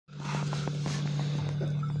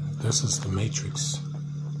This is the Matrix.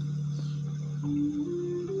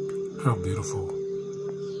 How beautiful.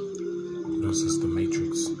 This is the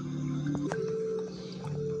Matrix.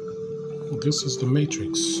 This is the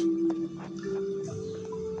Matrix.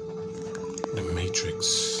 The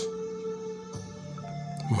Matrix.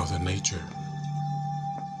 Mother Nature.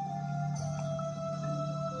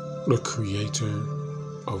 The creator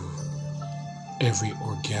of every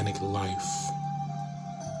organic life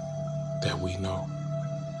that we know.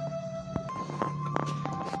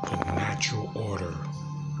 The natural order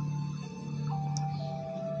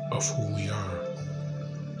of who we are.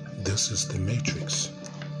 This is the Matrix.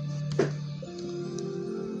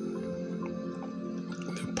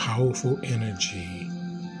 The powerful energy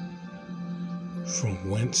from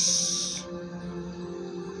whence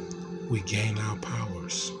we gain our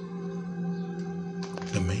powers.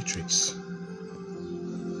 The Matrix.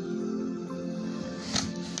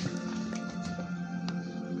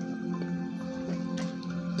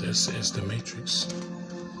 This is the Matrix.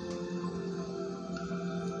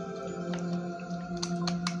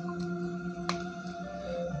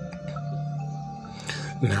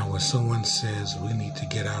 Now, when someone says we need to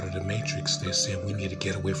get out of the Matrix, they're saying we need to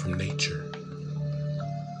get away from nature.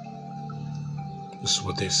 This is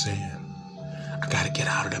what they're saying. I gotta get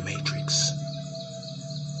out of the Matrix.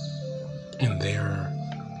 And they're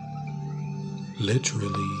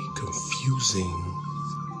literally confusing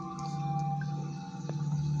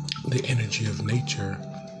the energy of nature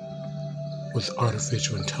with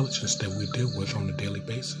artificial intelligence that we deal with on a daily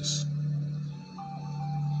basis.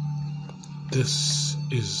 This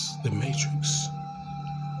is the Matrix.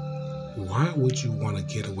 Why would you want to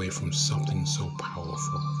get away from something so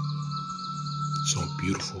powerful, so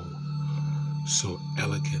beautiful, so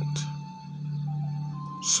elegant,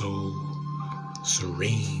 so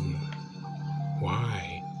serene?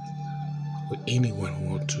 Why would anyone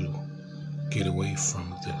want to get away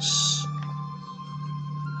from this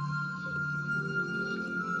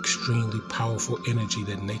extremely powerful energy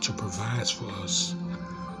that nature provides for us?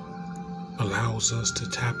 Allows us to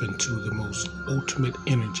tap into the most ultimate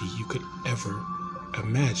energy you could ever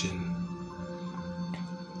imagine.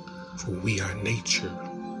 For we are nature.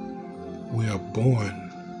 We are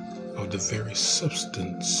born of the very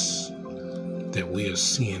substance that we are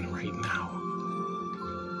seeing right now.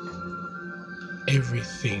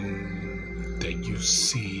 Everything that you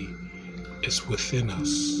see is within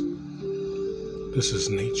us. This is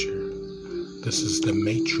nature. This is the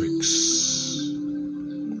Matrix.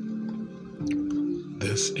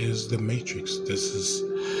 This is the Matrix. This is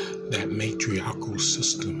that matriarchal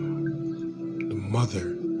system. The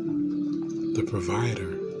mother, the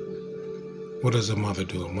provider. What does a mother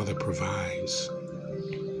do? A mother provides.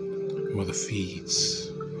 A mother feeds.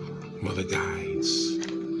 A mother guides.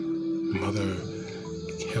 A mother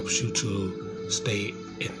helps you to stay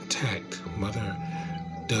intact. A mother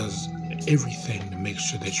does everything to make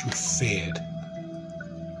sure that you're fed.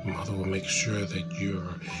 Mother will make sure that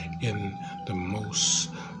you're in the most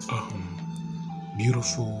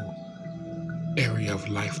beautiful area of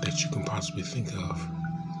life that you can possibly think of.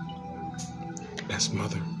 That's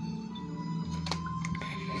Mother.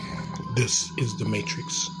 This is the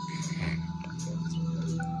Matrix.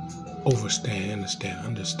 Understand.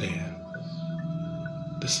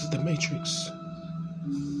 This is the Matrix.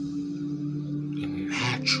 The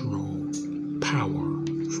natural power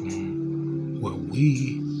from where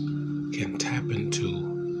we can tap into,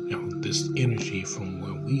 this energy from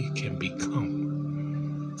where we can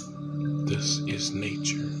become. This is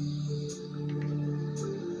nature.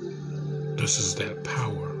 This is that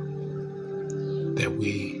power that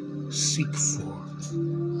we seek for.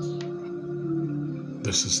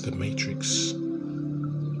 This is the Matrix.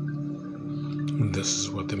 And this is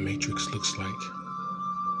what the Matrix looks like.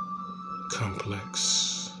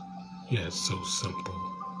 Complex, yet so simple.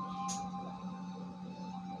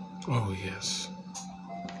 Oh yes.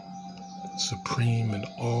 Supreme in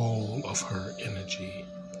all of her energy.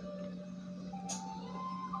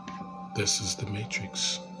 This is the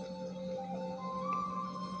Matrix.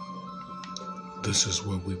 This is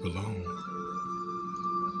where we belong.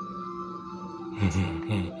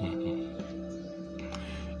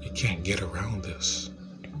 You can't get around this.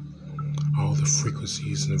 All the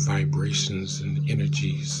frequencies and vibrations and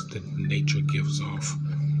energies that nature gives off.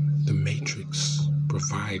 The Matrix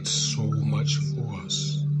provides so much for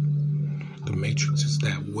us. The Matrix is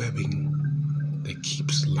that webbing that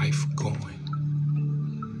keeps life going.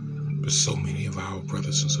 But so many of our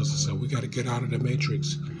brothers and sisters say, we got to get out of the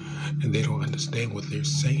Matrix. And they don't understand what they're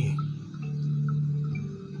saying.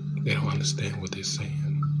 They don't understand what they're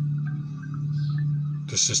saying.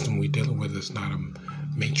 The system we're dealing with is not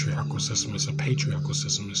matriarchal system. It's a patriarchal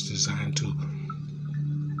system. It's designed to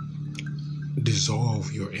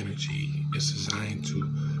dissolve your energy. It's designed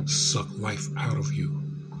to suck life out of you.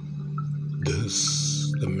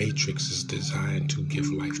 The matrix is designed to give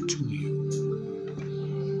life to you.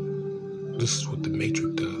 This is what the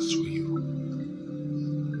matrix does for you.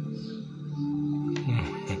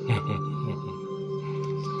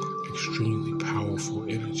 Extremely powerful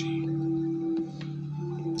energy.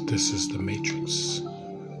 This is the matrix.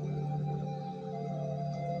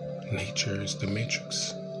 Nature is the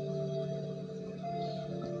matrix.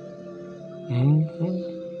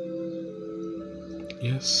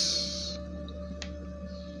 Yes.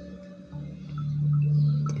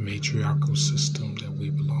 The matriarchal system that we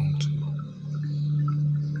belong to,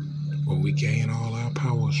 where we gain all our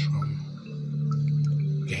powers from,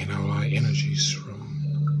 gain all our energies from,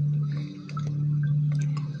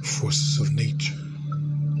 forces of nature,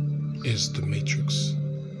 is the matrix.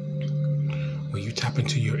 When you tap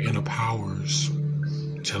into your inner powers,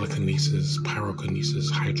 telekinesis, pyrokinesis,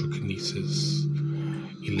 hydrokinesis,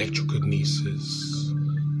 electrokinesis,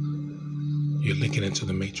 you're linking into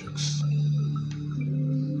the matrix.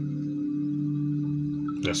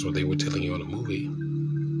 That's what they were telling you in the movie.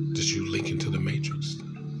 That you link into the matrix.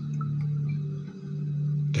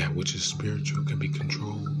 That which is spiritual can be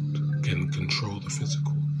controlled, can control the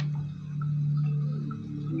physical.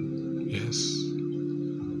 Yes.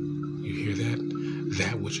 You hear that?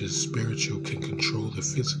 That which is spiritual can control the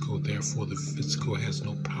physical, therefore the physical has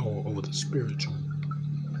no power over the spiritual.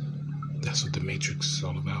 That's what the matrix is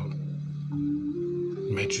all about.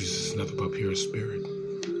 The matrix is nothing but pure spirit.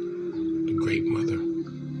 The great mother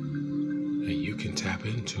that you can tap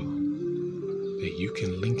into, that you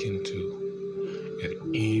can link into at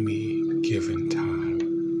any given time,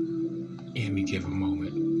 any given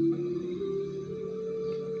moment.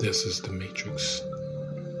 This is the matrix.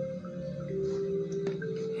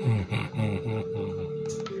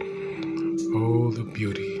 Oh, the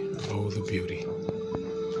beauty. Oh, the beauty.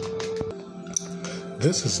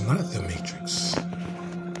 This is not the matrix.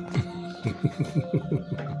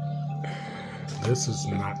 This is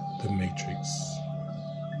not the matrix.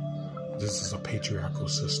 This is a patriarchal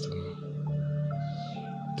system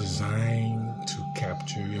designed to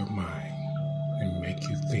capture your mind and make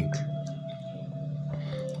you think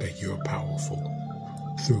that you're powerful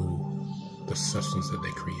through the substance that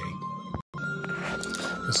they create.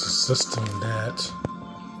 It's a system that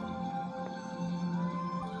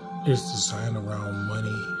is designed around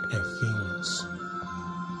money and things.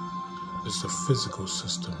 It's a physical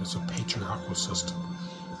system. It's a patriarchal system.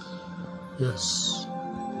 Yes,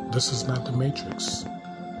 this is not the matrix.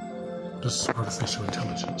 This is artificial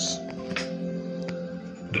intelligence.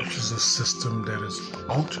 This is a system that is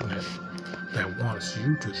alternate, that wants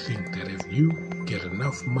you to think that if you get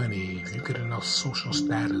enough money, if you get enough social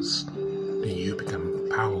status, then you become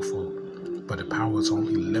powerful. But the power is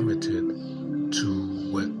only limited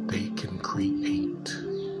to what they can create.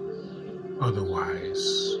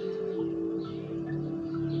 Otherwise,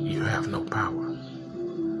 you have no power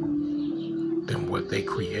than what they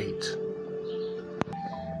create.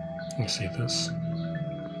 You see this?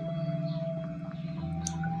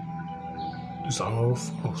 It's all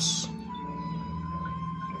false.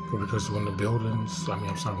 Because when the buildings,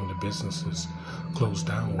 when the businesses close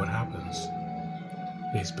down, what happens?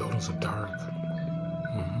 These buildings are dark.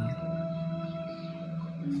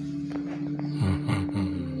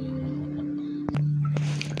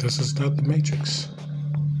 This is not the matrix.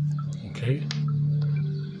 Okay?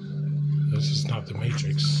 This is not the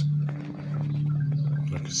matrix.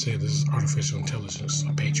 Like I said, this is artificial intelligence,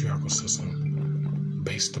 a patriarchal system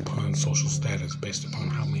based upon social status, based upon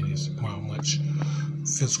how much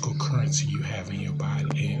physical currency you have in your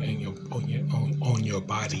body, on your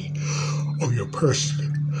body, on your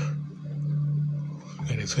person.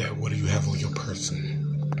 And it's what do you have on your person?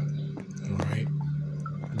 All right.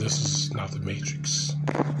 This is not the matrix.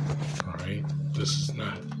 All right. This is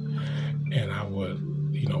not. And I would,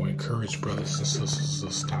 encourage brothers and sisters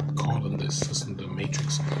to stop calling this system the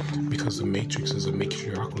matrix, because the matrix is a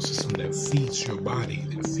matriarchal system that feeds your body,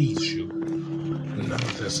 that feeds you. None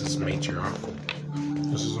of this is matriarchal.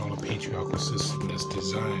 This is all a patriarchal system that's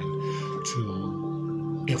designed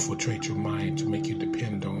to infiltrate your mind, to make you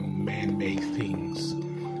depend on man-made things.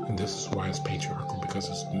 And this is why it's patriarchal, because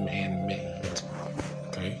it's man-made.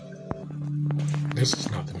 Okay? This is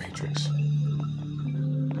not the matrix.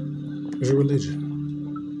 It's a religion.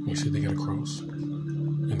 You see, they got a cross,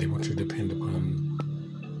 and they want you to depend upon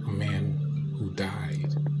a man who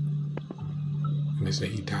died. And they say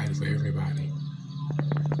he died for everybody.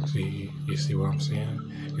 See, you see what I'm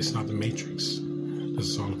saying? It's not the matrix. This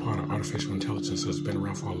is all a part of artificial intelligence that's been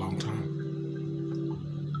around for a long time.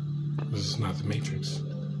 This is not the Matrix.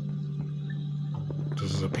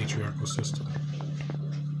 This is a patriarchal system.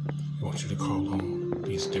 They want you to call on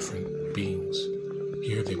these different beings.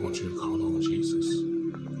 Here they want you to call on Jesus.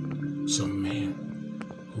 Some man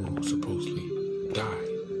who supposedly died.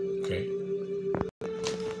 Okay?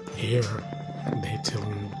 Here they tell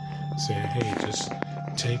him, say, hey, just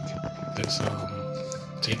take this,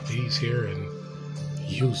 take these here and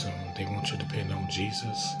use them. They want you to depend on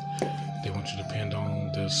Jesus. They want you to depend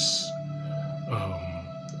on this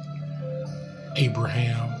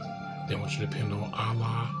Abraham. They want you to depend on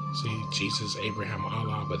Allah. See, Jesus, Abraham,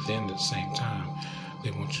 Allah. But then at the same time,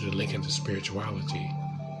 they want you to link into spirituality.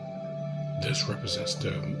 This represents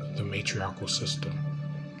the matriarchal system.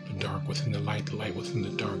 The dark within the light within the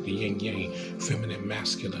dark, the yin yang, feminine,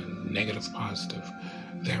 masculine, negative, positive.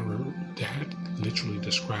 That literally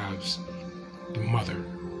describes the mother,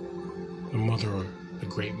 or the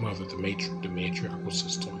great mother, the matriarchal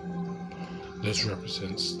system. This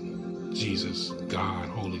represents Jesus, God,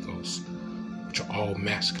 Holy Ghost, which are all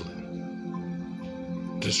masculine.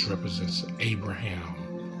 This represents Abraham.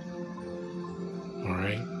 All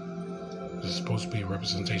right? This is supposed to be a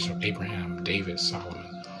representation of Abraham, David,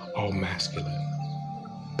 Solomon, all masculine.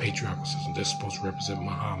 Patriarchal system. This is supposed to represent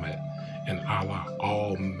Muhammad and Allah,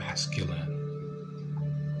 all masculine.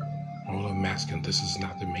 All are masculine. This is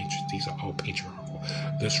not the Matrix. These are all patriarchal.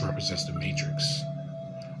 This represents the Matrix.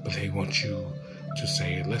 But they want you to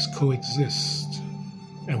say, let's coexist.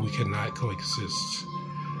 And we cannot coexist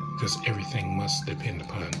because everything must depend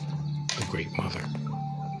upon the Great Mother.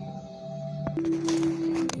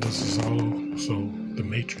 This is also the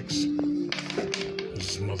Matrix.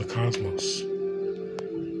 This is Mother Cosmos,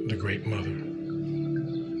 the Great Mother.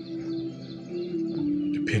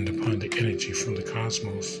 Depend upon the energy from the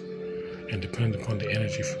cosmos and depend upon the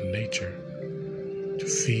energy from nature to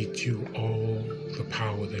feed you all the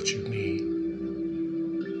power that you need.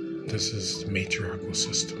 This is the matriarchal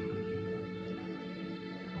system.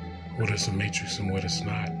 What is a matrix and what is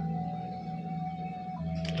not?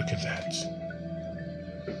 Look at that.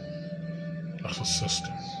 That's a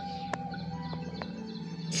system.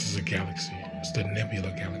 This is a galaxy. It's the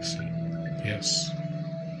Nebula Galaxy. Yes.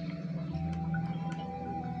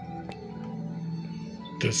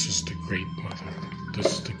 This is the Great Mother. This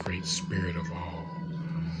is the Great Spirit of all.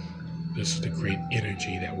 This is the great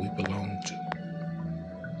energy that we belong to.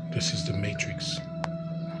 This is the Matrix,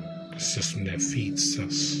 the system that feeds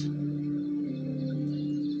us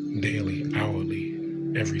daily, hourly,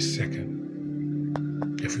 every second.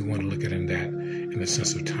 If we want to look at it in the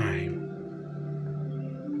sense of time,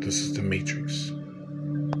 this is the Matrix.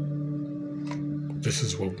 This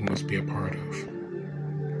is what we must be a part of.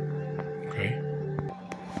 Okay?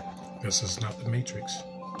 This is not the Matrix.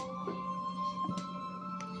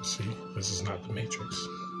 See, this is not the Matrix.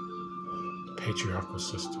 The patriarchal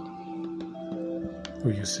system. Who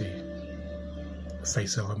you see? The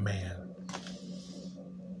face of a man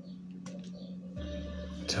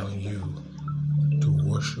telling you to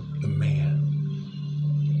worship the man.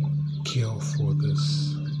 Kill for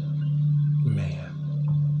this man.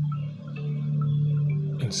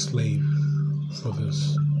 Enslave for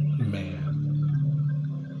this man.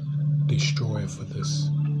 Destroy for this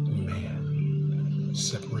man.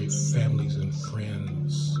 Separate families and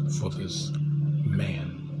friends for this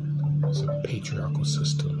man. It's a patriarchal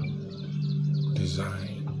system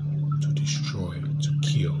designed to destroy, to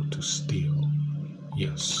kill, to steal.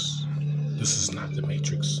 Yes, this is not the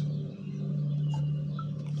Matrix.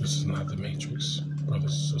 This is not the Matrix.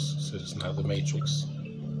 Brothers and sisters, it is not the Matrix.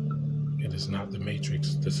 It is not the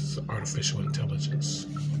Matrix. This is artificial intelligence.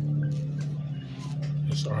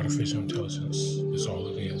 It's artificial intelligence. It's all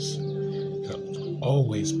it is. It's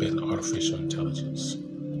always been artificial intelligence.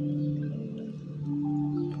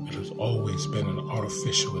 It has always been an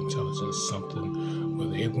artificial intelligence, something where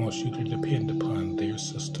they want you to depend upon their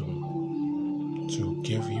system to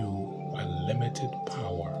give you a limited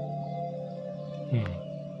power.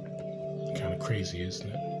 Kind of crazy, isn't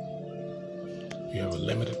it? You have a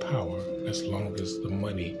limited power as long as the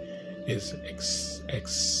money is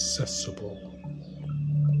accessible.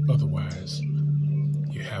 Otherwise,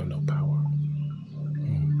 you have no power.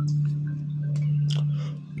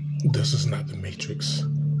 This is not the Matrix.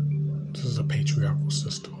 This is a patriarchal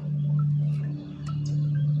system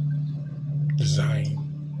designed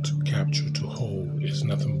to capture, to hold. It's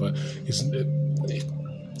nothing but it's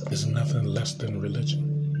nothing less than religion.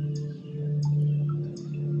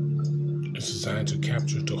 It's designed to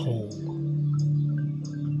capture, to hold,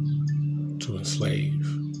 to enslave,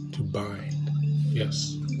 to bind.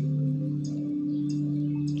 Yes.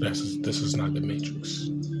 This is not the Matrix.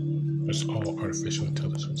 It's all artificial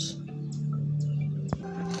intelligence.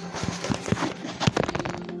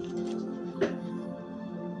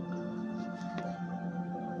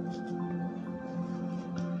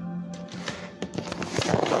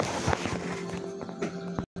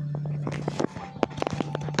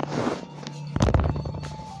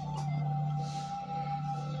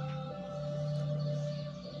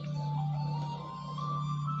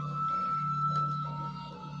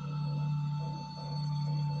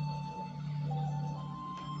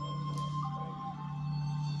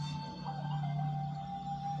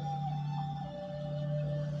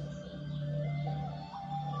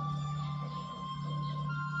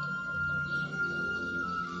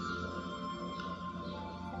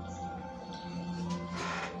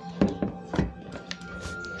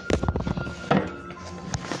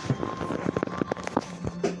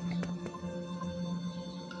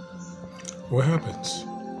 What happens?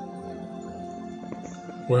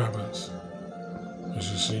 What happens?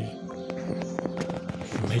 As you see,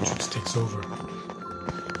 the Matrix takes over.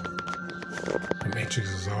 The Matrix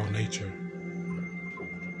is all nature.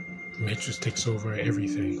 The Matrix takes over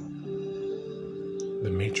everything. The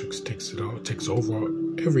Matrix takes over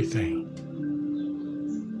everything.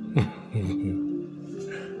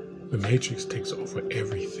 The Matrix takes over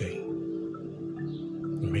everything.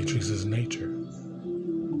 The Matrix is nature.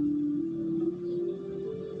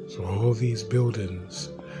 So all these buildings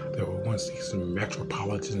that were once these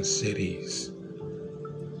metropolitan cities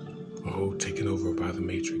are all taken over by the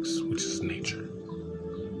Matrix, which is nature.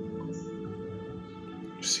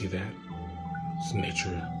 You see that? It's nature,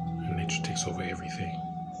 and nature takes over everything.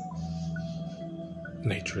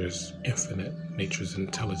 Nature is infinite. Nature is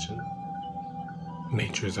intelligent.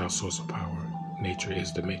 Nature is our source of power. Nature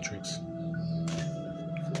is the Matrix.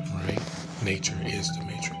 Alright? Nature is the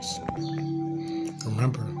Matrix.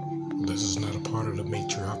 Remember, this is not a part of the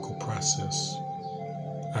matriarchal process.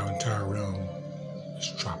 Our entire realm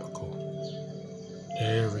is tropical.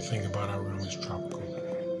 Everything about our realm is tropical.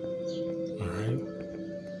 Alright?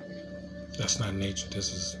 That's not nature.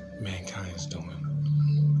 This is mankind's doing.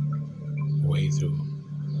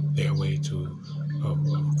 Their way to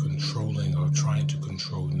controlling or trying to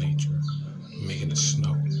control nature, making it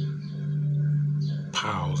snow.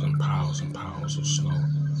 Piles and piles and piles of snow.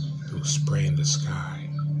 It will spray in the sky,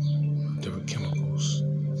 different chemicals.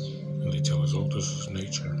 And they tell us, oh, this is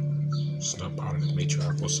nature. It's not part of the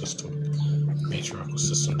matriarchal system. The matriarchal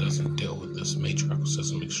system doesn't deal with this. Matriarchal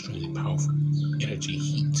system is extremely powerful. Energy,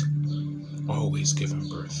 heat, always giving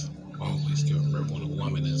birth. Always giving birth. When a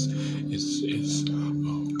woman is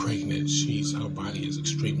pregnant, her body is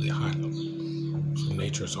extremely hot. So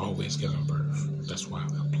nature is always giving birth. That's why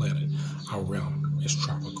our planet, our realm, is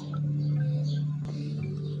tropical.